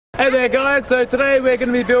Hey there guys, so today we're going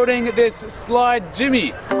to be building this slide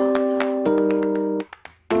Jimmy.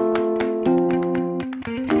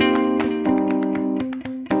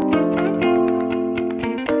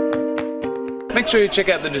 Make sure you check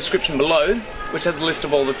out the description below, which has a list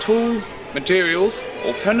of all the tools, materials,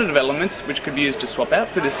 alternative elements which could be used to swap out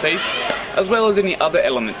for this piece, as well as any other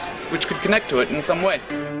elements which could connect to it in some way.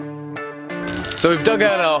 So we've dug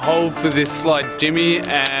out our hole for this slide Jimmy,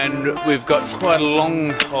 and we've got quite a long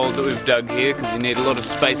hole that we've dug here because you need a lot of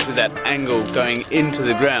space with that angle going into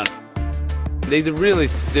the ground. These are really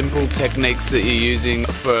simple techniques that you're using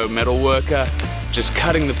for a metal worker, just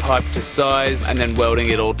cutting the pipe to size and then welding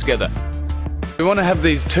it all together. We want to have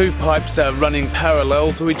these two pipes running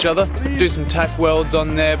parallel to each other. Do some tack welds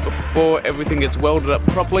on there before everything gets welded up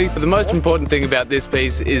properly. But the most important thing about this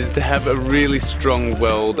piece is to have a really strong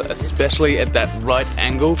weld, especially at that right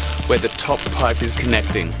angle where the top pipe is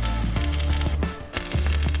connecting.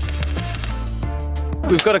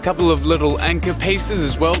 We've got a couple of little anchor pieces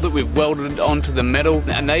as well that we've welded onto the metal,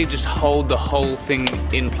 and they just hold the whole thing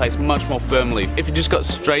in place much more firmly. If you just got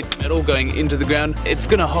straight metal going into the ground, it's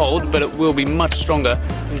going to hold, but it will be much stronger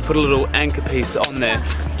if you put a little anchor piece on there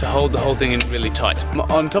to hold the whole thing in really tight.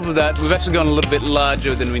 On top of that, we've actually gone a little bit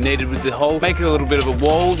larger than we needed with the hole, making a little bit of a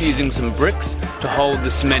wall using some bricks to hold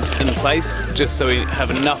the cement in place, just so we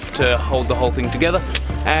have enough to hold the whole thing together.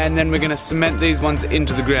 And then we're going to cement these ones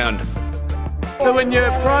into the ground. So when you're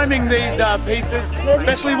priming these pieces,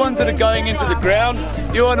 especially ones that are going into the ground,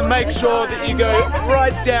 you want to make sure that you go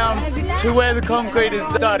right down to where the concrete is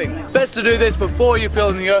starting. Best to do this before you fill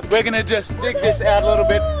in the earth. We're going to just dig this out a little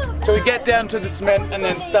bit till we get down to the cement and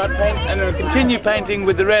then start painting, and then continue painting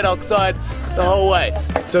with the red oxide the whole way.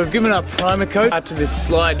 So we've given our primer coat to this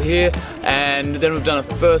slide here, and then we've done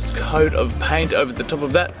a first coat of paint over the top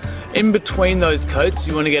of that. In between those coats,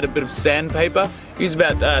 you want to get a bit of sandpaper. Use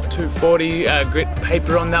about 240 grit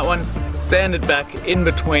paper on that one. Sand it back in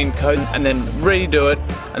between coats and then redo it.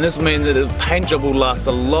 And this will mean that the paint job will last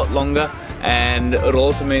a lot longer, and it'll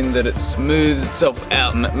also mean that it smooths itself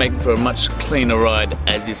out, making for a much cleaner ride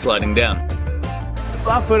as you're sliding down.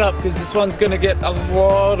 Buff it up because this one's going to get a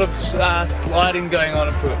lot of sliding going on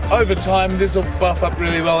into it. Over time, this will buff up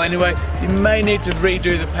really well anyway. You may need to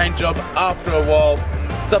redo the paint job after a while.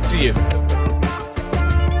 It's up to you.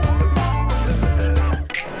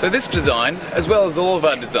 So this design, as well as all of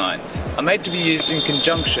our designs, are made to be used in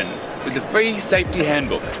conjunction with the free safety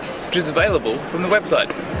handbook, which is available from the website.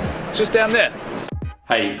 It's just down there.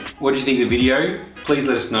 Hey, what did you think of the video? Please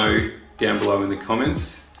let us know down below in the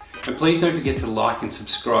comments. And please don't forget to like and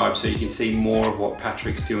subscribe so you can see more of what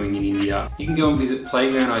Patrick's doing in India. You can go and visit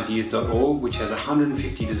playgroundideas.org, which has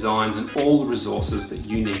 150 designs and all the resources that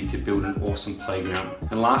you need to build an awesome playground.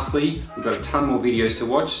 And lastly, we've got a ton more videos to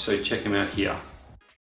watch, so check them out here.